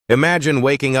Imagine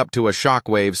waking up to a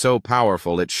shockwave so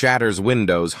powerful it shatters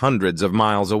windows hundreds of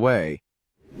miles away.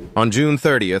 On June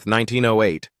 30th,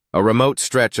 1908, a remote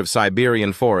stretch of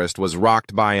Siberian forest was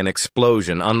rocked by an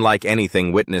explosion unlike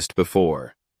anything witnessed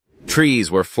before. Trees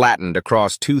were flattened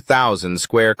across 2,000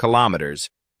 square kilometers,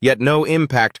 yet no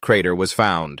impact crater was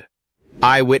found.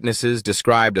 Eyewitnesses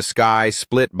described a sky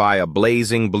split by a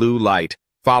blazing blue light,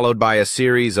 followed by a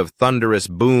series of thunderous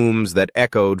booms that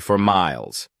echoed for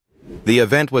miles. The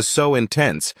event was so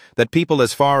intense that people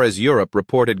as far as Europe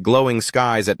reported glowing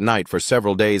skies at night for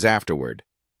several days afterward.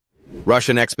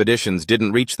 Russian expeditions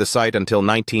didn't reach the site until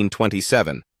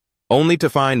 1927, only to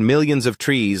find millions of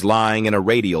trees lying in a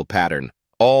radial pattern,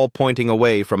 all pointing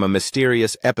away from a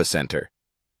mysterious epicenter.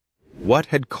 What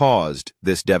had caused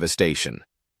this devastation?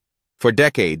 For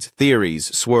decades,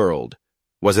 theories swirled.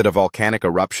 Was it a volcanic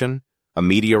eruption, a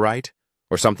meteorite,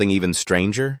 or something even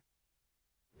stranger?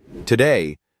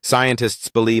 Today, scientists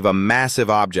believe a massive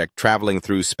object traveling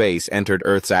through space entered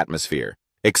Earth's atmosphere,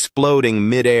 exploding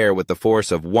mid-air with the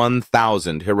force of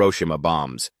 1,000 Hiroshima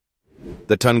bombs.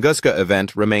 The Tunguska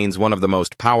Event remains one of the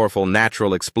most powerful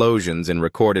natural explosions in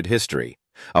recorded history,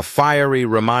 a fiery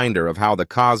reminder of how the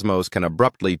cosmos can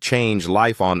abruptly change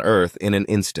life on Earth in an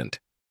instant.